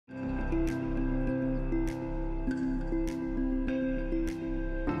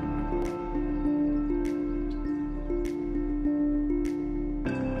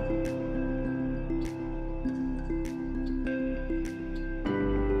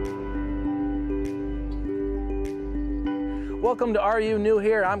Welcome to Are You New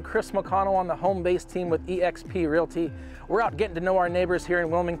Here? I'm Chris McConnell on the home base team with eXp Realty. We're out getting to know our neighbors here in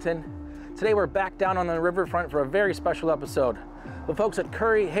Wilmington. Today we're back down on the riverfront for a very special episode. The folks at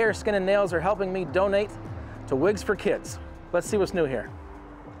Currie Hair Skin Nails are helping me donate to Wigs for Kids. Let's see what's new here.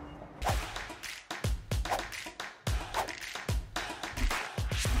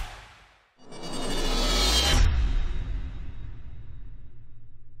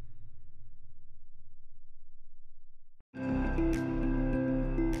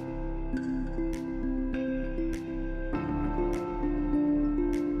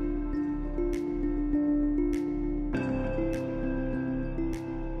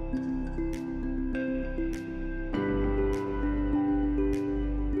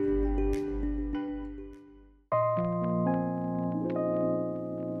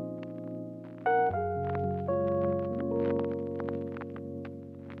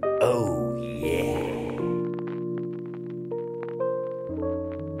 Oh, yeah.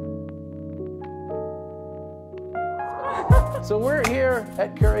 So we're here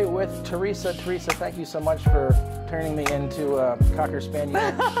at Currie with Teresa. Teresa, thank you so much for turning me into a Cocker Spaniel.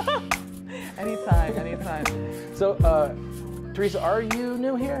 Anytime, anytime. So, Teresa, are you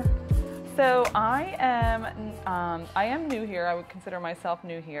new here? So I am new here. I would consider myself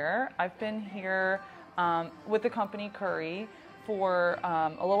new here. I've been here with the company Currie for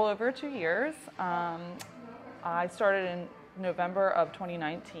a little over 2 years. I started in November of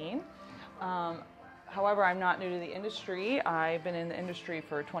 2019. However, I'm not new to the industry. I've been in the industry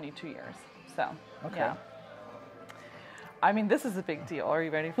for 22 years. So, okay. Yeah. I mean, this is a big deal. Are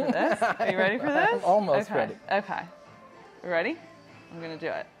you ready for this? Are you ready for this? I'm almost okay. ready. Okay. You ready? I'm going to do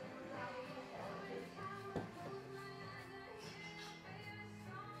it.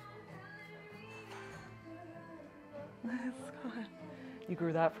 You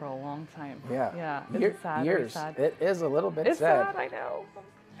grew that for a long time. Yeah. Yeah. Is it sad? Years. Sad? It is a little bit It's sad. sad, I know.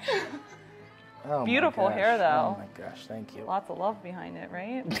 Oh, Beautiful my gosh. hair, though. Oh my gosh, thank you. Lots of love behind it,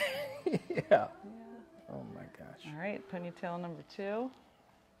 right? Yeah. Oh my gosh. All right, ponytail number 2. You're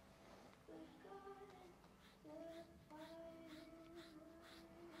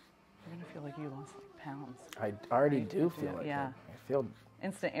gonna feel like you lost like pounds. I already do feel like Yeah. it. I feel.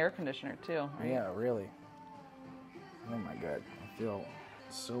 Instant air conditioner too, right? Yeah, really. Oh my god, I feel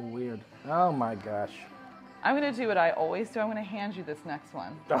so weird. Oh my gosh. I'm gonna do what I always do. I'm gonna hand you this next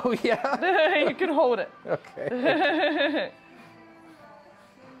one. Oh yeah. You can hold it. Okay.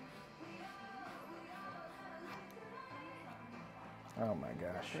 Oh my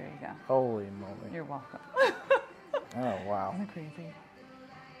gosh. There you go. Holy moly. You're welcome. Oh wow. Isn't that crazy?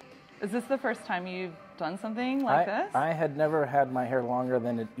 Is this the first time you've done something like this? I had never had my hair longer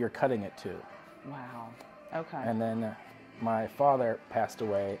than you're cutting it to. Wow. Okay. And then my father passed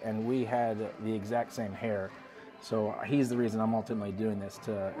away, and we had the exact same hair. So he's the reason I'm ultimately doing this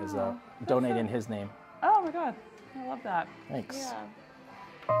to donate in his name. Oh my God, I love that. Thanks. Yeah.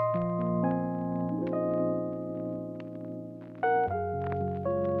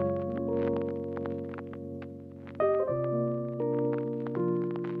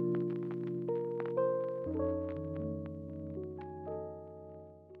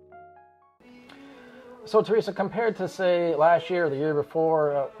 So Teresa, compared to say last year or the year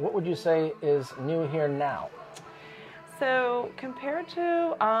before, what would you say is new here now? So compared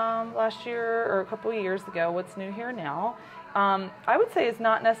to last year or a couple of years ago, what's new here now? I would say it's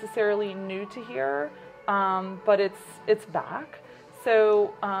not necessarily new to here, but it's back.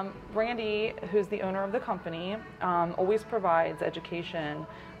 So Randy, who's the owner of the company, always provides education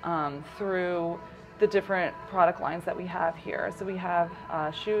through the different product lines that we have here. So we have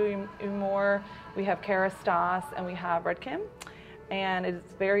Shoe Humor, we have Kerastase, and we have Redken. And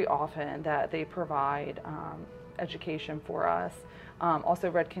it's very often that they provide education for us.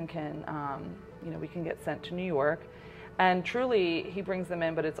 Also Redken can, we can get sent to New York. And truly, he brings them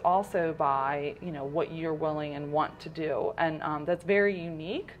in, but it's also by, what you're willing and want to do. And that's very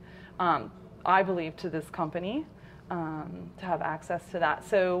unique, I believe, to this company, to have access to that.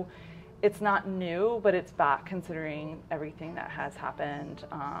 So it's not new, but it's back considering everything that has happened,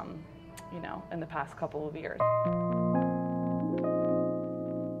 in the past couple of years.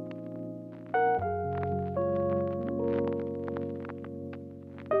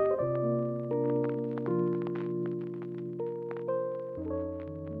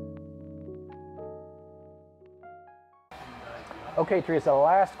 Okay, Teresa,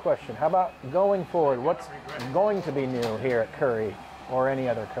 last question. How about going forward? What's going to be new here at Currie or any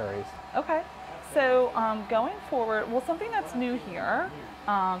other Curries? Okay, so going forward, well, something that's new here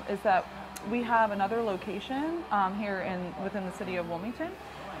is that we have another location here within the city of Wilmington,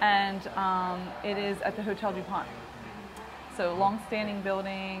 and it is at the Hotel DuPont. So long-standing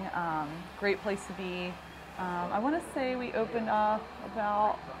building, great place to be. I want to say we opened up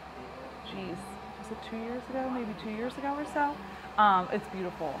about, geez, was it 2 years ago? Maybe 2 years ago or so. It's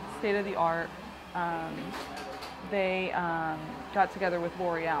beautiful, state of the art. They got together with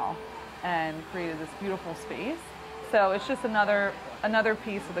L'Oreal and created this beautiful space. So it's just another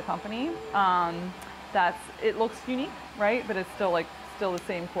piece of the company it looks unique, right? But it's still the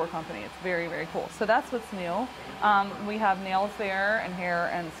same core company. It's very, very cool. So that's what's new. We have nails there and hair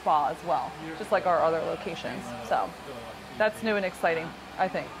and spa as well, just like our other locations. So that's new and exciting, I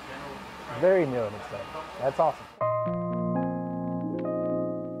think. Very new and exciting. That's awesome.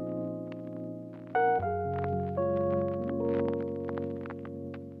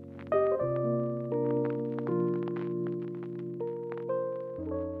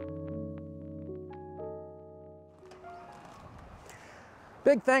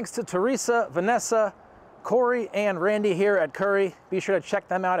 Big thanks to Teresa, Vanessa, Corey, and Randy here at Currie. Be sure to check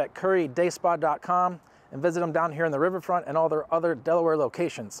them out at curriedayspa.com and visit them down here in the riverfront and all their other Delaware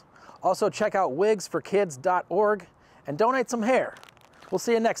locations. Also check out wigsforkids.org and donate some hair. We'll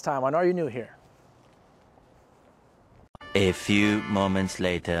see you next time on Are You New Here? A few moments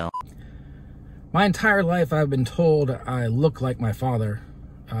later. My entire life I've been told I look like my father,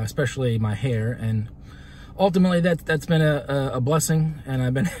 especially my hair, and ultimately that's been a blessing, and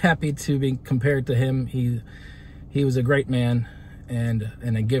I've been happy to be compared to him. He was a great man and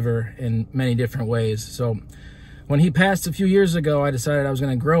a giver in many different ways. So when he passed a few years ago, I decided I was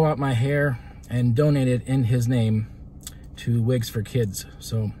going to grow out my hair and donate it in his name to Wigs for Kids.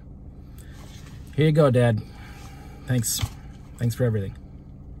 So here you go, Dad. Thanks for everything.